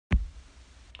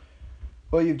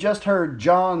Well, you've just heard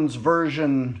John's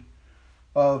version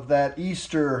of that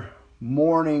Easter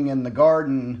morning in the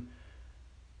garden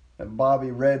that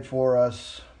Bobby read for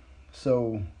us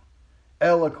so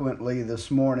eloquently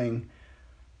this morning.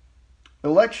 The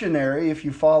lectionary, if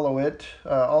you follow it,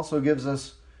 also gives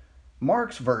us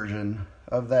Mark's version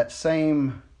of that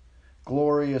same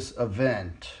glorious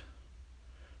event.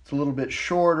 It's a little bit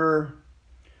shorter,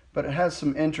 but it has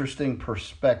some interesting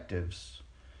perspectives.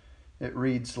 It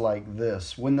reads like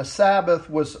this: When the Sabbath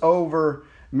was over,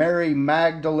 Mary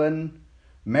Magdalene,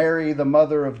 Mary the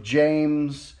mother of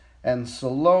James, and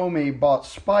Salome bought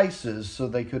spices so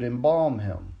they could embalm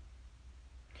him.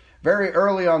 Very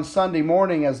early on Sunday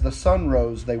morning, as the sun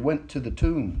rose, they went to the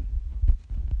tomb.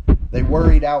 They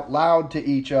worried out loud to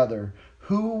each other,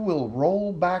 "Who will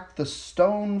roll back the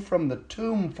stone from the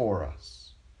tomb for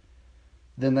us?"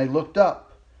 Then they looked up,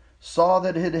 saw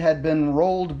that it had been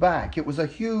rolled back. It was a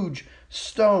huge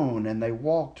stone, and they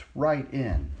walked right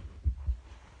in.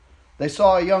 They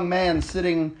saw a young man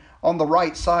sitting on the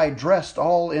right side, dressed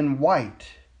all in white.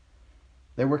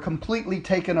 They were completely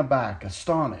taken aback,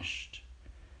 astonished.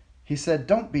 He said,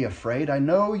 "Don't be afraid. I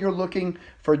know you're looking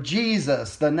for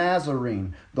Jesus, the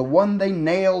Nazarene, the one they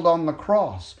nailed on the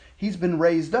cross. He's been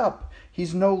raised up.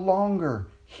 He's no longer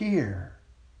here.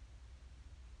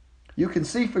 You can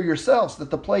see for yourselves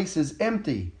that the place is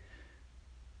empty.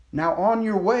 Now on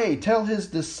your way, tell his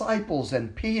disciples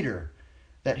and Peter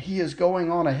that he is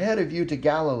going on ahead of you to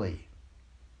Galilee.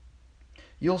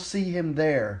 You'll see him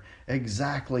there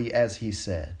exactly as he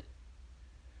said."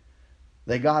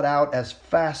 They got out as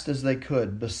fast as they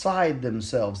could, beside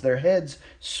themselves, their heads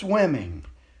swimming,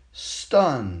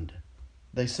 stunned.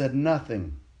 They said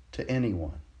nothing to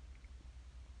anyone.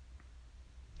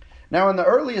 Now, in the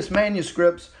earliest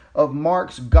manuscripts of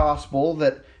Mark's gospel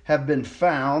that have been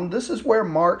found, this is where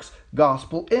Mark's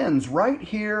gospel ends, right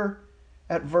here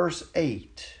at verse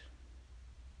 8.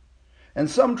 And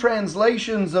some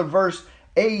translations of verse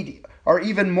 8 are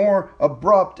even more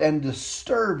abrupt and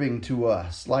disturbing to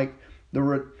us, like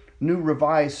the New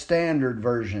Revised Standard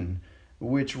Version,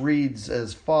 which reads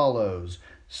as follows: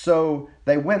 "So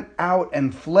they went out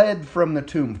and fled from the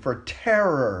tomb, for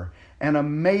terror and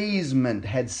amazement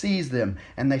had seized them,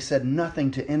 and they said nothing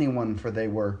to anyone, for they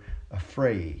were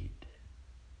afraid."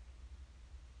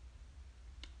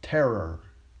 Terror,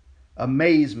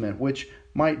 amazement, which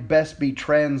might best be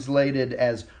translated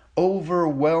as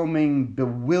overwhelming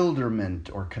bewilderment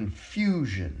or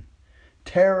confusion.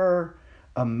 Terror,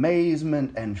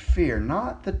 amazement, and fear,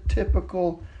 not the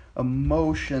typical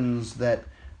emotions that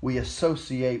we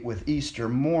associate with Easter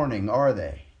morning, are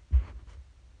they?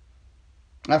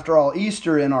 After all,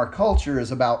 Easter in our culture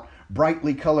is about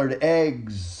brightly colored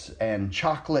eggs and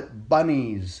chocolate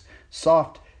bunnies,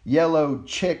 soft yellow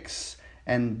chicks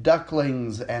and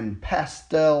ducklings, and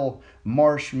pastel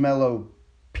marshmallow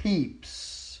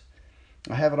peeps.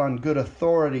 I have it on good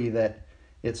authority that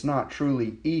it's not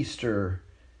truly Easter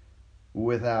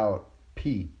without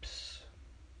peeps.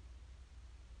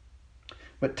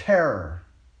 But terror,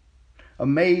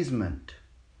 amazement,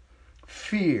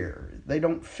 fear, they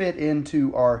don't fit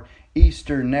into our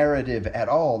Easter narrative at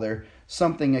all. They're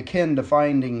something akin to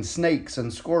finding snakes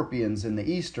and scorpions in the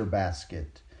Easter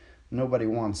basket. Nobody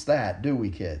wants that, do we,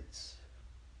 kids?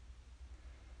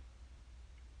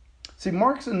 See,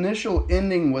 Mark's initial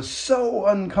ending was so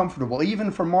uncomfortable,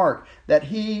 even for Mark, that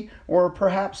he, or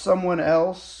perhaps someone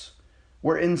else,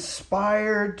 were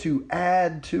inspired to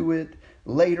add to it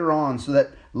later on, so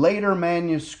that later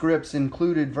manuscripts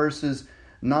included verses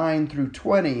 9 through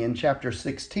 20 in chapter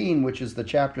 16, which is the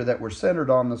chapter that we're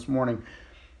centered on this morning.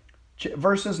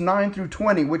 Verses 9 through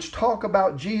 20, which talk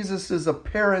about Jesus'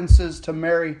 appearances to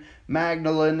Mary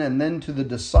Magdalene and then to the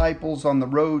disciples on the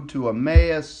road to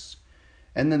Emmaus,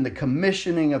 and then the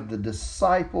commissioning of the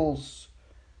disciples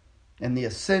and the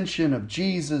ascension of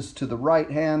Jesus to the right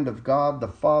hand of God the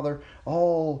Father.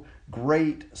 All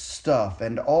great stuff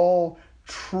and all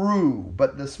true.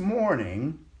 But this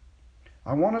morning,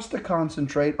 I want us to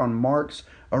concentrate on Mark's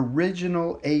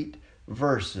original 8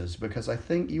 verses, because I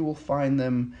think you will find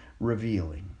them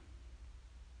revealing.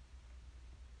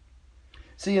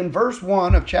 See, in verse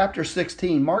 1 of chapter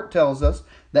 16, Mark tells us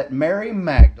that Mary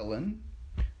Magdalene,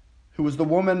 who was the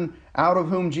woman out of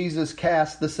whom Jesus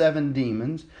cast the 7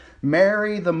 demons,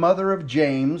 Mary, the mother of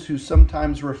James, who's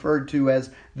sometimes referred to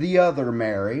as the other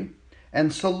Mary,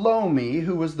 and Salome,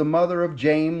 who was the mother of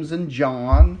James and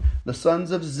John, the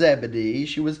sons of Zebedee.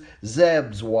 She was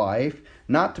Zeb's wife,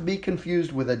 not to be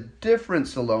confused with a different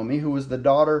Salome, who was the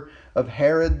daughter of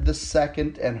Herod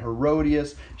II and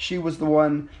Herodias. She was the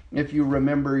one, if you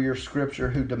remember your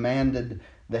scripture, who demanded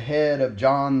the head of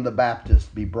John the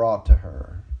Baptist be brought to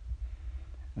her.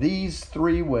 These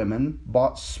 3 women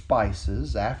bought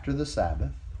spices after the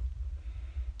Sabbath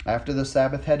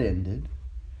had ended,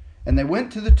 and they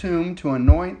went to the tomb to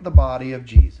anoint the body of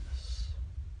Jesus.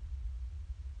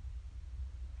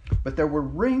 But there were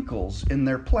wrinkles in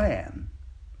their plan,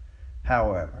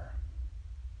 however.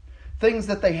 Things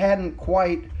that they hadn't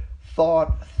quite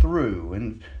thought through.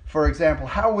 And for example,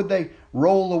 how would they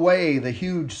roll away the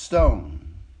huge stone?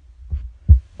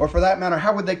 Or for that matter,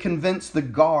 how would they convince the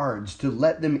guards to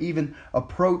let them even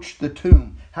approach the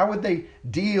tomb? How would they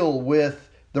deal with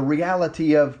the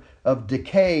reality of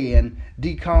decay and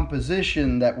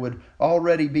decomposition that would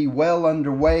already be well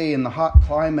underway in the hot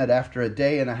climate after a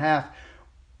day and a half?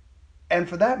 And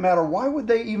for that matter, why would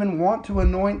they even want to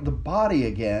anoint the body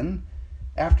again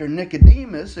after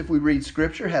Nicodemus, if we read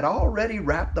Scripture, had already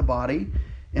wrapped the body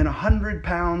in 100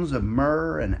 pounds of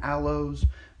myrrh and aloes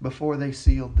before they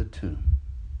sealed the tomb?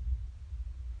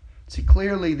 See,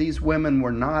 clearly these women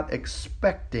were not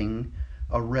expecting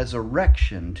a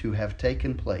resurrection to have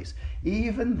taken place,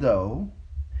 even though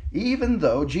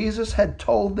Jesus had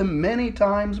told them many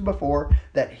times before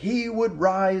that he would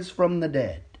rise from the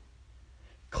dead.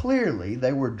 Clearly,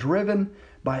 they were driven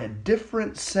by a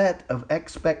different set of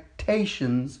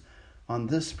expectations on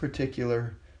this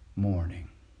particular morning.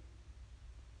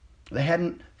 They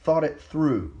hadn't thought it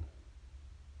through.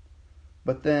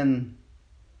 But then,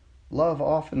 love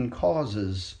often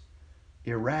causes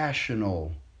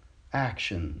irrational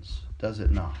actions, does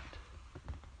it not?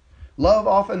 Love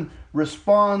often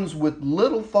responds with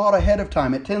little thought ahead of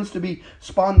time. It tends to be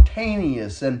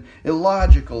spontaneous and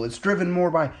illogical. It's driven more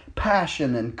by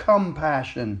passion and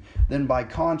compassion than by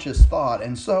conscious thought.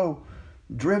 And so,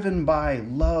 driven by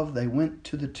love, they went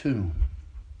to the tomb.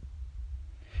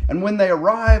 And when they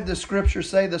arrived, the Scriptures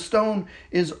say the stone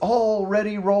is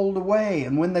already rolled away.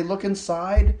 And when they look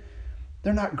inside,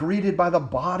 they're not greeted by the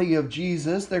body of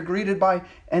Jesus. They're greeted by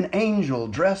an angel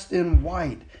dressed in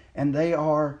white. And they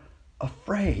are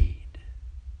afraid.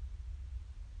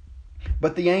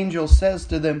 But the angel says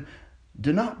to them,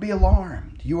 "Do not be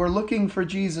alarmed. You are looking for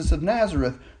Jesus of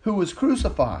Nazareth, who was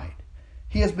crucified.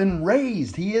 He has been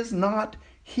raised. He is not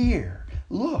here.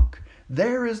 Look,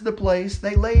 there is the place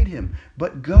they laid him.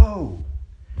 But go,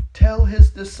 tell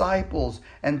his disciples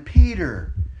and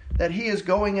Peter that he is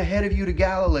going ahead of you to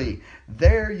Galilee.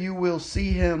 There you will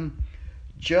see him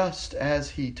just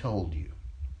as he told you."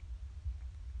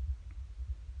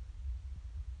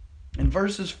 In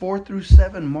verses 4 through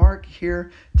 7, Mark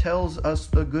here tells us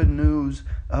the good news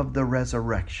of the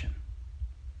resurrection.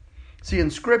 See, in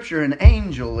Scripture, an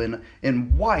angel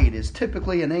in white is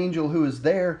typically an angel who is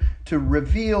there to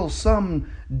reveal some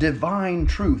divine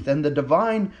truth. And the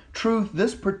divine truth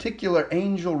this particular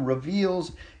angel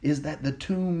reveals is that the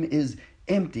tomb is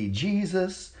empty.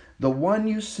 Jesus, the one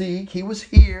you seek, he was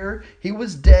here, he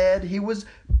was dead, he was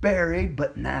buried,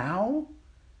 but now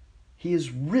he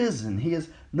is risen. He is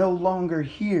no longer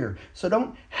here. So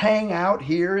don't hang out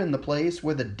here in the place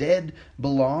where the dead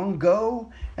belong.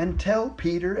 Go and tell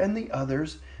Peter and the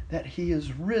others that he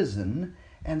is risen.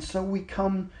 And so we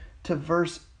come to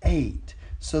verse 8.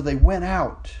 So they went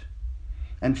out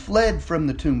and fled from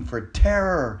the tomb, for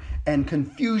terror and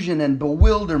confusion and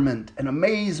bewilderment and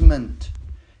amazement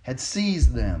had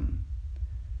seized them.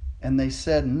 And they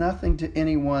said nothing to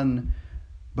anyone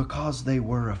because they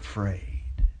were afraid.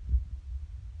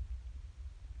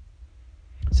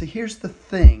 See, here's the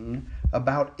thing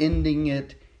about ending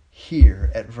it here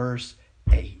at verse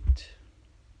 8.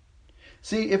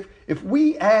 See, if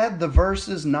we add the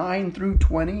verses 9 through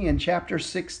 20 in chapter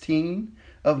 16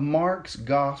 of Mark's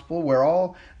gospel, where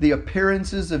all the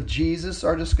appearances of Jesus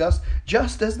are discussed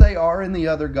just as they are in the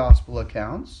other gospel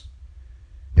accounts,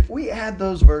 if we add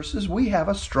those verses, we have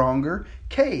a stronger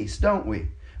case, don't we?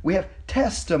 We have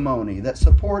testimony that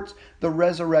supports the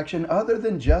resurrection other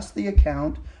than just the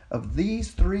account of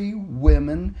these 3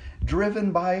 women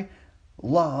driven by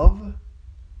love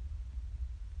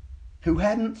who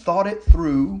hadn't thought it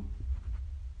through.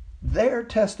 Their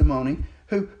testimony,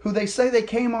 who they say they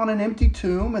came on an empty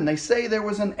tomb, and they say there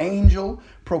was an angel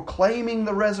proclaiming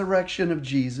the resurrection of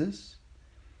Jesus.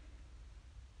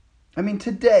 I mean,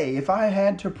 today, if I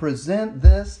had to present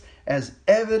this as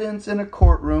evidence in a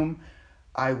courtroom,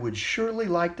 I would surely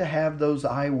like to have those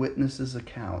eyewitnesses'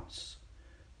 accounts,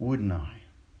 wouldn't I?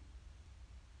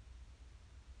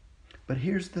 But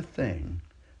here's the thing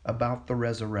about the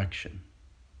resurrection.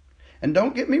 And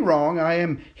don't get me wrong, I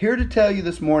am here to tell you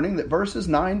this morning that verses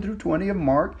 9 through 20 of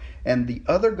Mark and the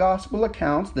other gospel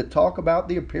accounts that talk about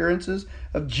the appearances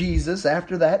of Jesus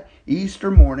after that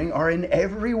Easter morning are in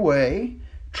every way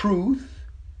truth.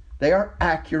 They are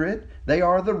accurate. They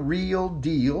are the real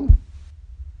deal.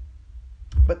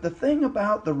 But the thing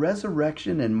about the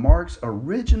resurrection in Mark's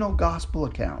original gospel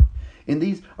account, in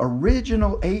these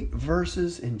original 8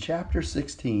 verses in chapter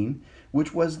 16,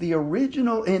 which was the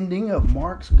original ending of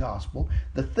Mark's gospel,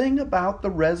 the thing about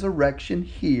the resurrection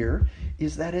here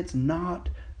is that it's not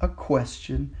a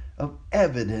question of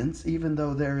evidence, even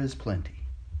though there is plenty.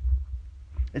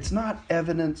 It's not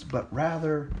evidence, but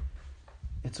rather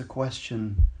it's a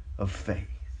question of faith.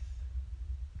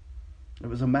 It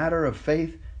was a matter of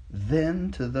faith then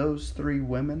to those 3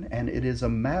 women, and it is a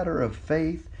matter of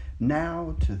faith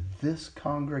now to this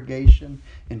congregation,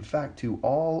 in fact, to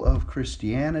all of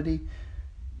Christianity,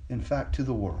 in fact, to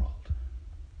the world.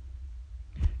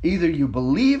 Either you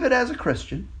believe it as a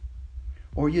Christian,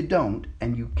 or you don't,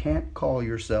 and you can't call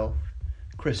yourself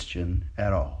Christian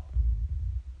at all.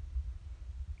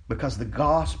 Because the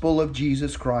gospel of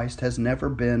Jesus Christ has never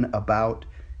been about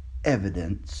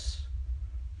evidence.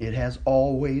 It has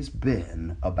always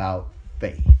been about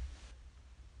faith.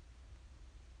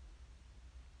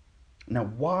 Now,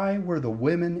 why were the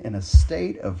women in a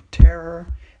state of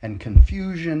terror and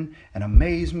confusion and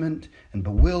amazement and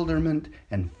bewilderment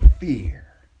and fear?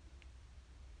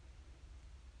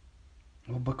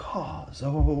 Well, because,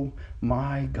 oh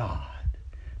my God,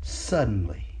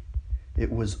 suddenly it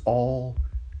was all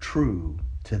true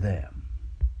to them.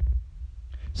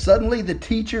 Suddenly the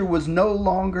teacher was no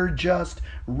longer just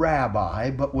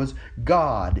rabbi, but was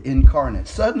God incarnate.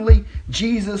 Suddenly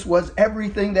Jesus was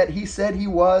everything that he said he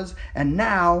was, and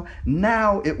now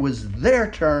it was their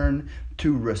turn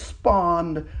to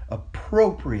respond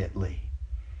appropriately,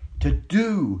 to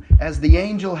do as the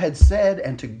angel had said,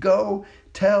 and to go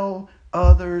tell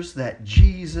others that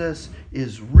Jesus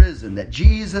is risen, that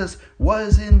Jesus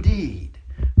was indeed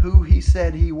who he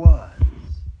said he was.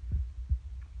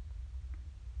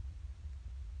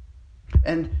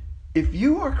 And if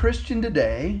you are Christian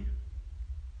today,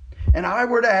 and I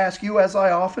were to ask you, as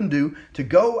I often do, to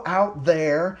go out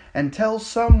there and tell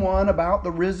someone about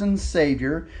the risen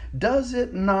Savior, does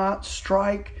it not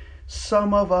strike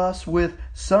some of us with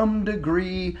some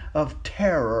degree of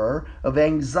terror, of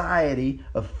anxiety,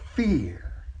 of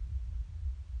fear?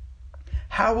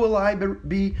 How will I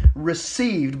be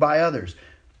received by others?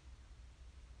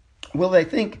 Will they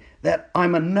think that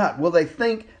I'm a nut? Will they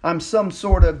think I'm some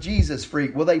sort of Jesus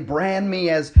freak? Will they brand me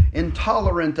as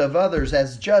intolerant of others,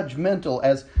 as judgmental,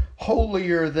 as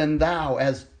holier than thou,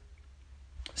 as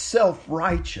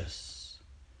self-righteous,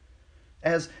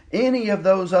 as any of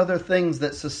those other things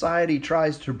that society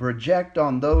tries to project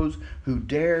on those who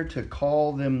dare to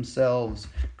call themselves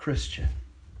Christian?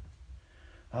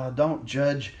 Don't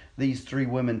judge these 3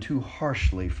 women too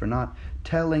harshly for not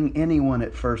telling anyone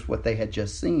at first what they had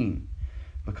just seen.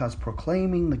 Because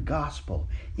proclaiming the gospel,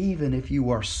 even if you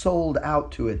are sold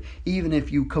out to it, even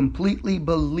if you completely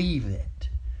believe it,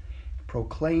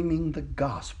 proclaiming the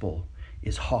gospel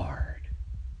is hard.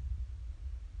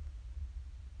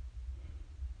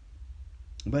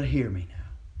 But hear me now.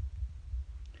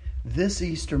 This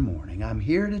Easter morning, I'm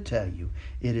here to tell you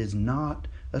it is not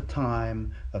a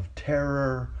time of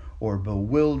terror or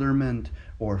bewilderment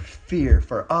or fear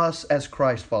for us as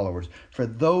Christ followers. For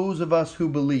those of us who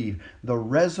believe, the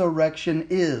resurrection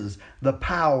is the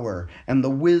power and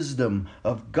the wisdom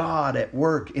of God at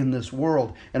work in this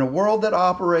world. In a world that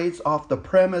operates off the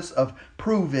premise of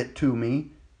prove it to me.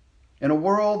 In a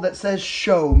world that says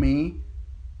show me.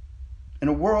 In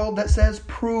a world that says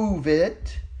prove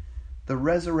it. The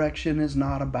resurrection is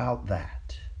not about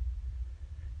that.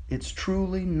 It's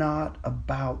truly not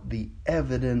about the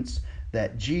evidence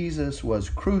that Jesus was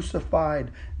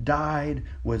crucified, died,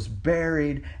 was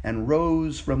buried, and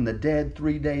rose from the dead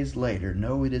 3 days later.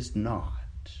 No, it is not.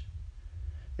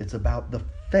 It's about the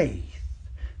faith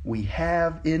we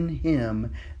have in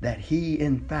him that he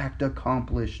in fact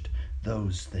accomplished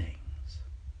those things.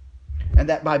 And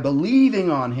that by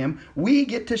believing on him, we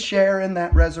get to share in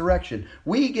that resurrection.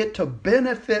 We get to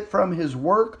benefit from his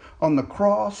work on the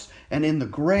cross and in the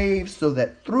grave, so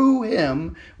that through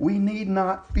him we need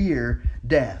not fear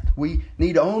death. We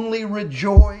need only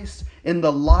rejoice in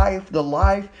the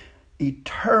life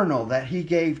eternal that he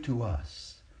gave to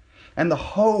us. And the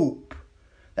hope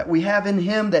that we have in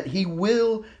him that he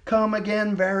will come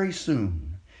again very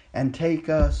soon and take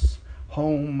us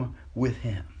home with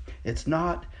him. It's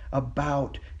not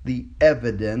about the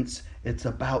evidence, it's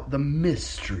about the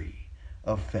mystery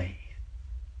of faith.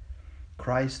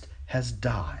 Christ has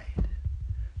died.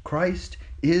 Christ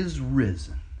is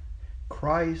risen.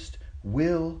 Christ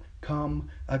will come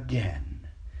again.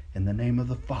 In the name of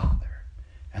the Father,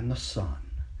 and the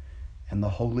Son, and the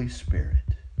Holy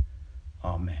Spirit.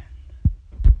 Amen.